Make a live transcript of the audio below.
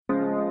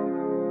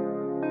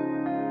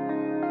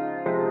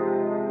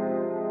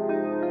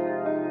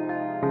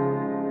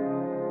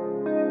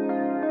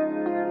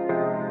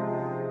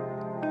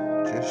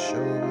Just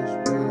show us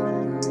real,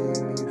 just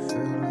make me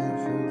feel like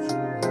feel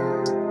too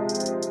hard.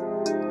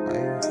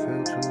 Like you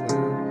feel too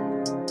hard.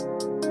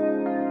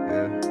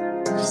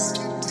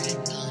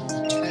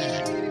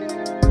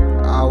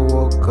 I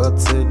woke up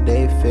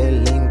today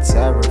feeling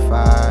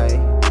terrified.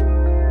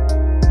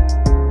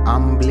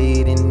 I'm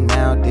bleeding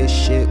now, this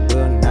shit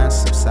will not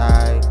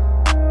subside.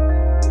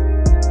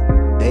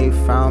 They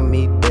found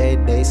me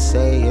dead, they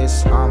say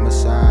it's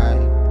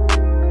homicide.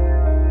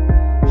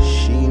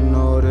 She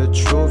know the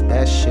truth,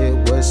 that shit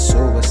was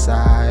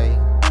suicide.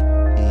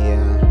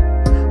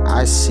 Yeah,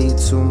 I see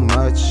too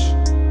much,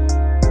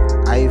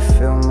 I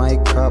fill my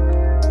cup.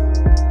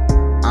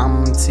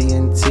 I'm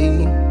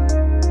TNT,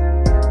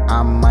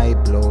 I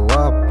might blow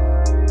up.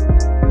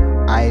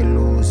 I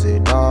lose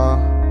it all,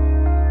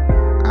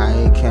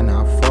 I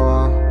cannot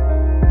fall.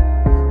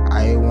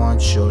 I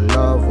want your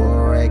love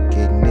or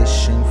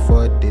recognition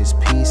for this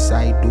peace.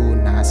 I do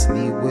not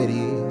sleep with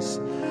ease.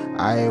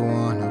 I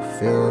wanna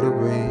feel the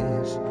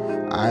breeze.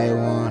 I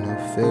wanna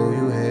feel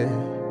you here.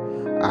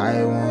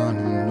 I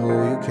wanna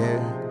know you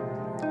care.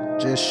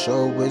 Just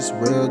show it's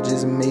real,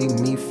 just make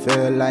me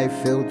feel. I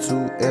feel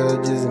too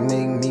ill, just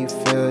make me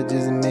feel,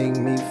 just make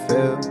me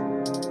feel.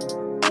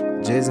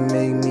 Just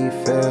make me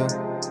feel.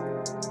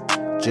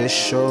 Just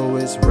show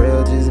it's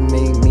real, just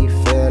make me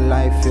feel.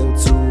 I feel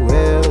too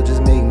ill,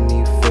 just make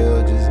me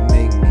feel, just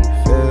make me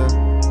feel.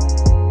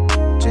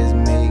 Just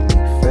make me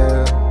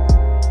feel.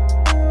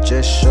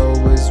 Just show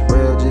it's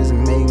real, just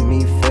make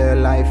me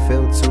feel. I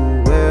feel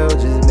too ill,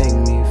 just make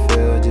me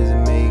feel, just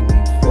make me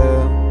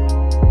feel.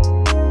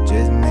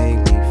 Just make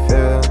me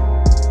feel.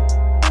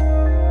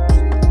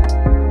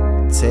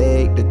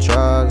 Take the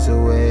drugs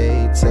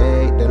away,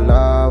 take the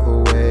love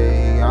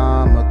away.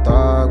 I'm a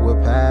thug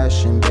with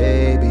passion,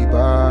 baby,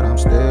 but I'm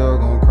still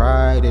gon'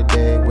 cry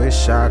today.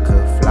 Wish I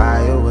could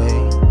fly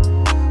away,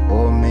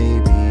 or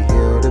maybe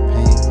heal the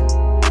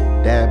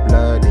pain. That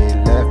blood, it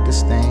left a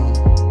stain.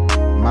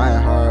 My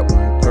heart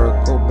went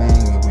Kurt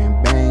Cobain, it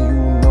went bang,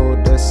 you know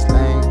the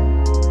slang.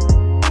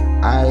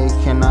 I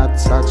cannot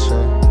touch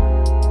her,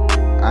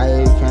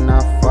 I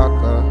cannot fuck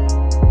her,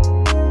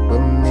 but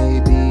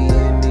maybe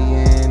in the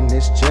end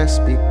it's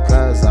just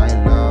because I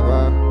love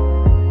her.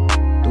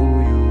 Do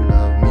you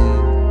love me?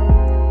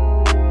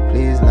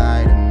 Please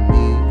lie to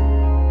me.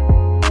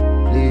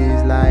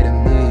 Please lie to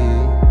me.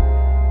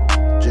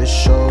 Just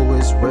show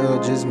it's real,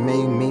 just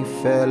make me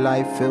feel.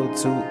 I feel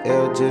too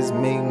ill, just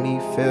make me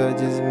feel,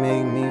 just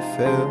make me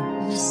feel.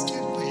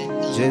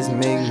 Just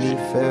make me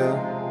feel.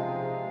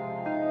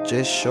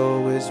 Just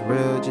show it's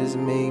real, just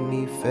make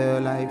me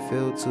feel. I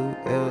feel too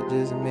ill,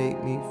 just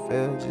make me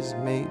feel, just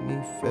make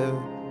me feel.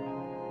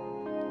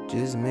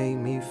 Just make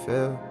me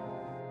feel.